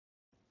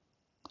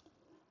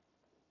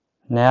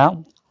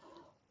Now,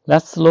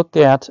 let's look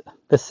at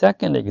the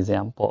second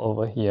example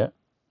over here.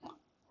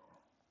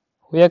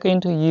 We are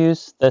going to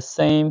use the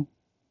same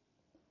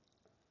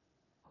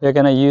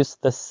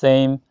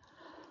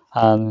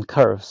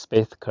curve,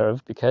 space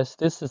curve, because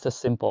this is a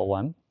simple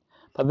one.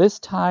 But this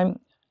time,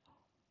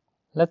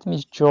 let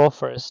me draw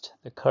first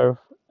the curve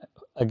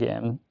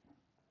again,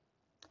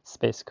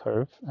 space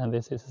curve, and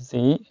this is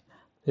z,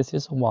 this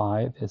is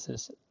y, this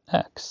is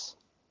x.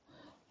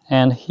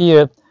 And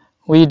here,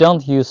 we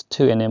don't use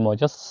 2 anymore,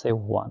 just say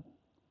 1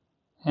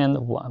 and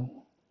 1,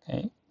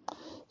 okay?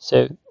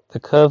 So the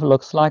curve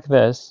looks like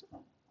this,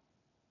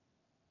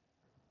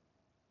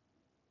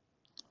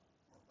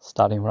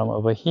 starting from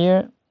over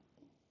here,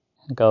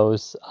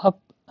 goes up,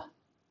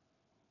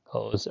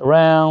 goes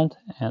around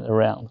and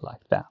around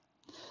like that.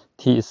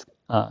 T is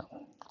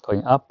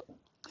going up.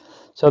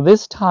 So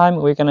this time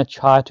we're going to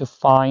try to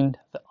find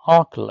the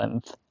arc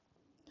length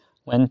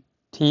when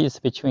t is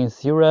between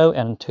 0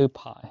 and 2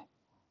 pi.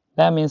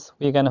 That means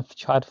we're going to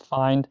try to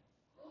find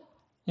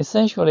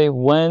essentially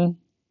one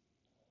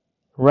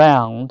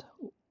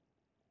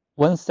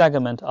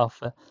segment of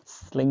a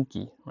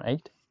slinky,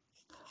 right?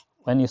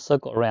 When you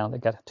circle around, you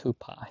get 2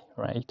 pi,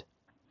 right?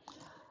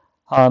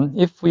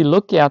 If we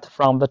look at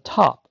from the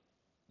top,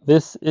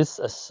 this is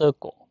a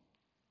circle.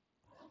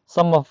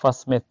 Some of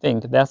us may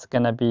think that's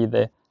going to be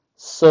the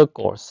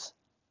circle's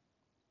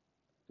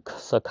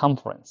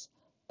circumference,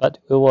 but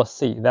we will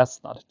see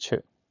that's not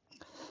true.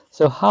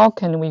 So how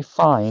can we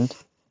find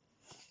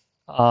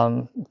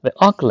the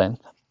arc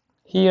length?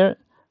 Here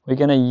we're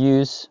going to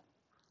use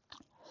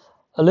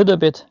a little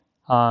bit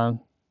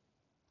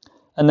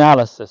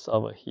analysis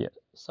over here.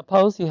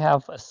 Suppose you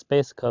have a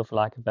space curve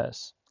like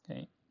this.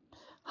 Okay,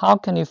 how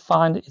can you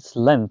find its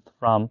length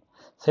from,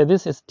 say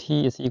this is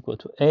t is equal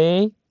to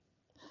a,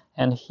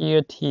 and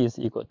here t is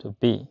equal to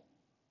b.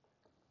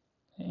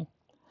 Okay,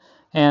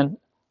 and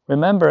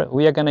remember,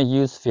 we are going to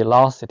use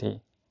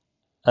velocity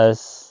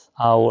as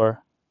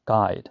our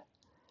guide.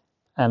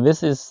 And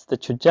this is the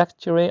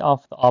trajectory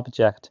of the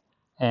object,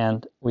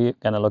 and we're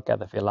going to look at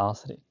the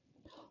velocity.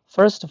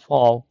 First of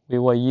all, we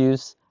will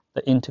use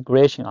the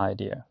integration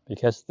idea,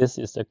 because this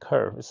is a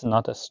curve, it's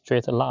not a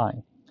straight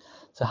line.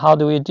 So how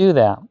do we do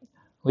that?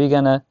 We're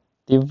going to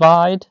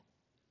divide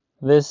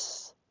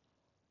this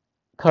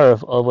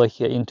curve over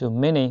here into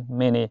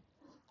many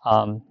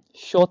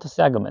short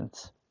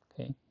segments.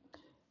 Okay,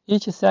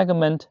 each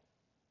segment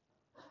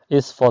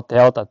is for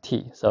delta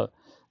t. So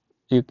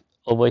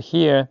over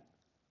here,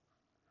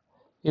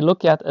 you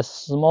look at a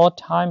small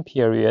time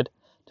period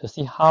to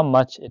see how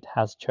much it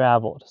has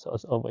traveled. So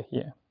it's over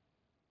here.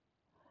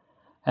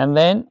 And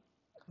then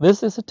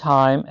this is the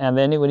time, and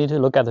then we need to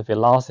look at the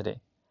velocity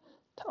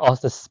or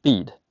the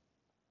speed.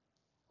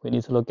 We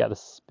need to look at the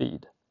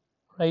speed,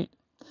 right?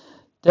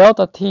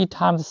 Delta t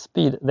times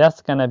speed,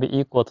 that's going to be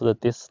equal to the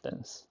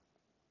distance.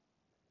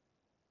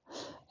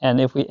 And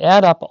if we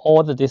add up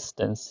all the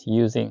distance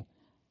using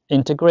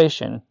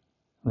integration,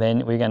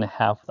 then we're going to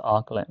have the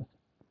arc length.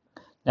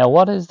 Now,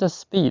 what is the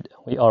speed?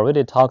 We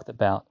already talked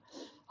about.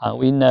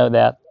 We know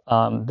that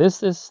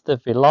this is the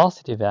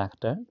velocity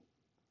vector.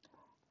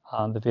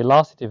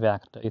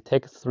 It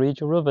takes 3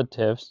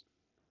 derivatives.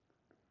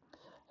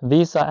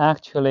 These are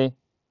actually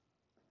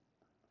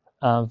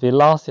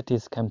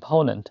velocity's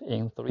component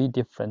in 3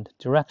 different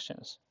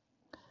directions.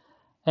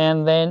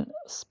 And then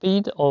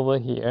speed over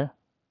here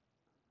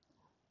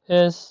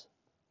is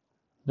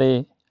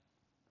the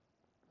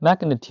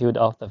magnitude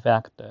of the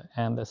vector,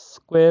 and the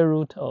square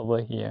root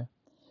over here,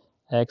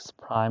 x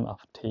prime of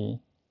t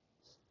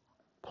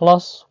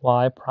plus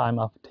y prime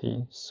of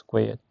t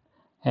squared,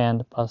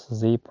 and plus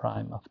z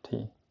prime of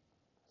t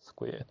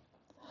squared.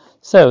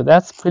 So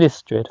that's pretty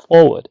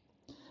straightforward.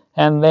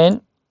 And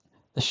then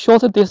the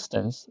shorter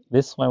distance,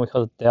 this one we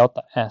call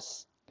delta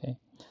s. Okay,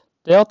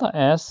 delta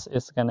s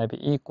is going to be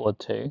equal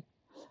to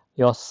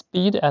your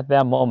speed at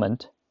that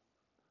moment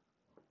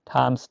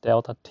times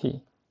delta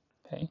t.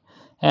 Okay,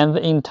 and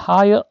the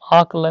entire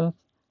arc length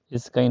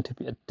is going to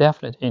be a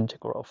definite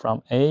integral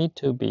from a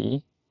to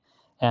b,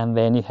 and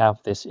then you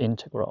have this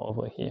integral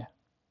over here,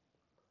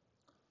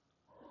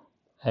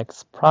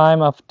 x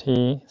prime of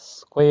t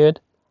squared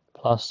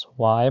plus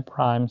y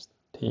prime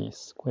t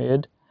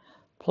squared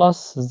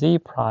plus z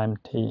prime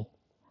t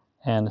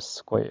and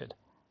squared,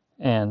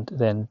 and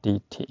then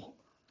dt.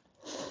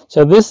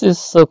 So this is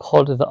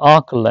so-called the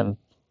arc length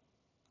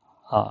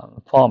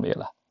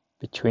formula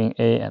between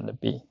a and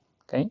b.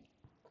 Okay.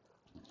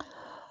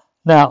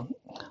 Now,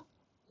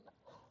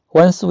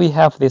 once we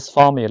have this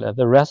formula,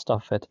 the rest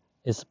of it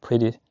is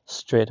pretty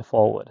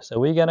straightforward. So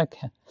we're going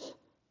to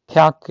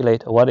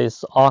calculate what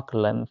is arc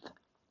length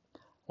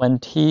when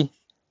t,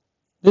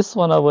 this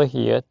one over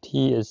here,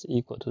 t is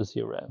equal to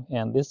 0,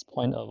 and this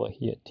point over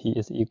here, t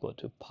is equal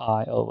to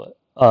pi over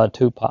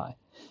 2 pi,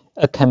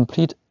 a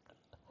complete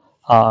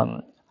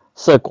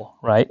circle,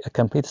 right? A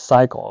complete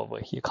cycle over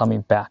here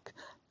coming back.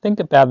 Think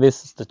about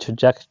this as the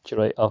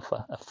trajectory of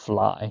a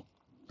fly.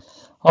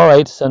 All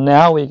right, so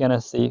now we're going to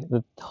see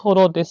the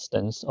total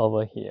distance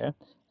over here.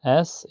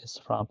 S is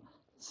from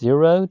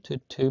 0 to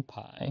 2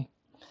 pi.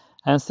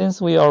 And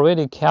since we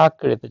already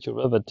calculated the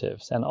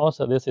derivatives, and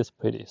also this is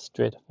pretty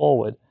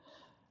straightforward,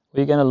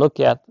 we're going to look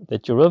at the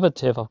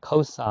derivative of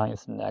cosine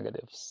is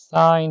negative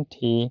sine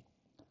t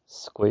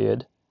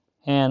squared,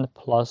 and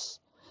plus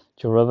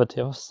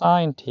derivative of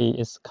sine t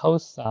is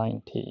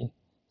cosine t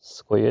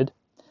squared,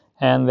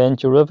 and then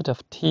derivative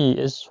of t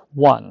is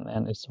 1,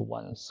 and it's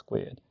 1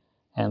 squared,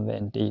 and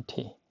then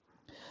dt.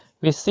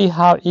 We see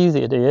how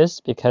easy it is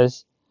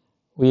because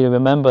we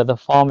remember the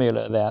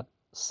formula that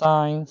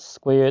sine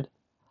squared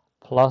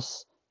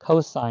plus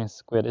cosine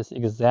squared is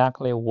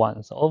exactly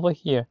 1. So over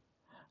here,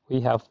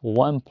 we have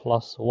 1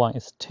 plus 1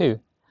 is 2.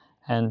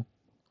 And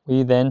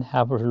we then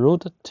have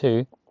root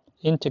 2,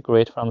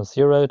 integrate from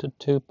 0 to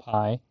 2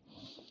 pi.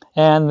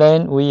 And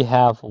then we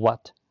have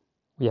what?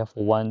 We have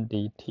 1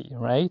 dt,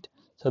 right?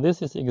 So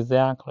this is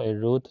exactly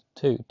root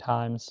 2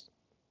 times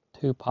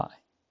 2 pi.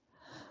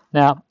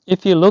 Now,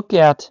 if you look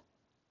at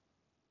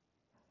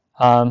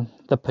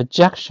the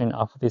projection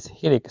of this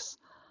helix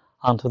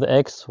onto the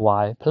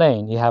xy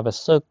plane, you have a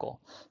circle.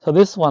 So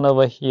this one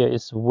over here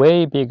is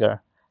way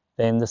bigger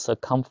than the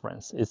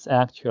circumference. It's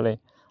actually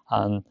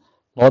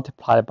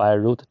multiplied by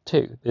root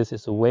 2. This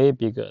is way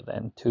bigger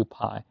than 2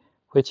 pi,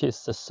 which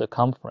is the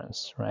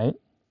circumference, right,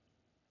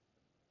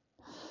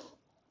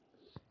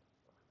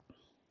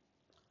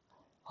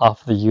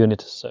 of the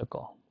unit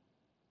circle.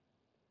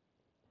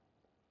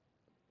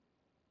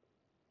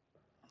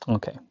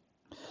 Okay.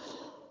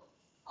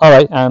 All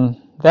right,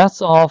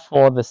 that's all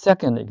for the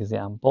second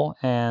example,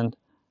 and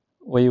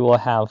we will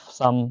have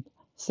some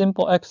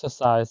simple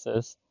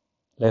exercises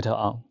later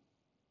on.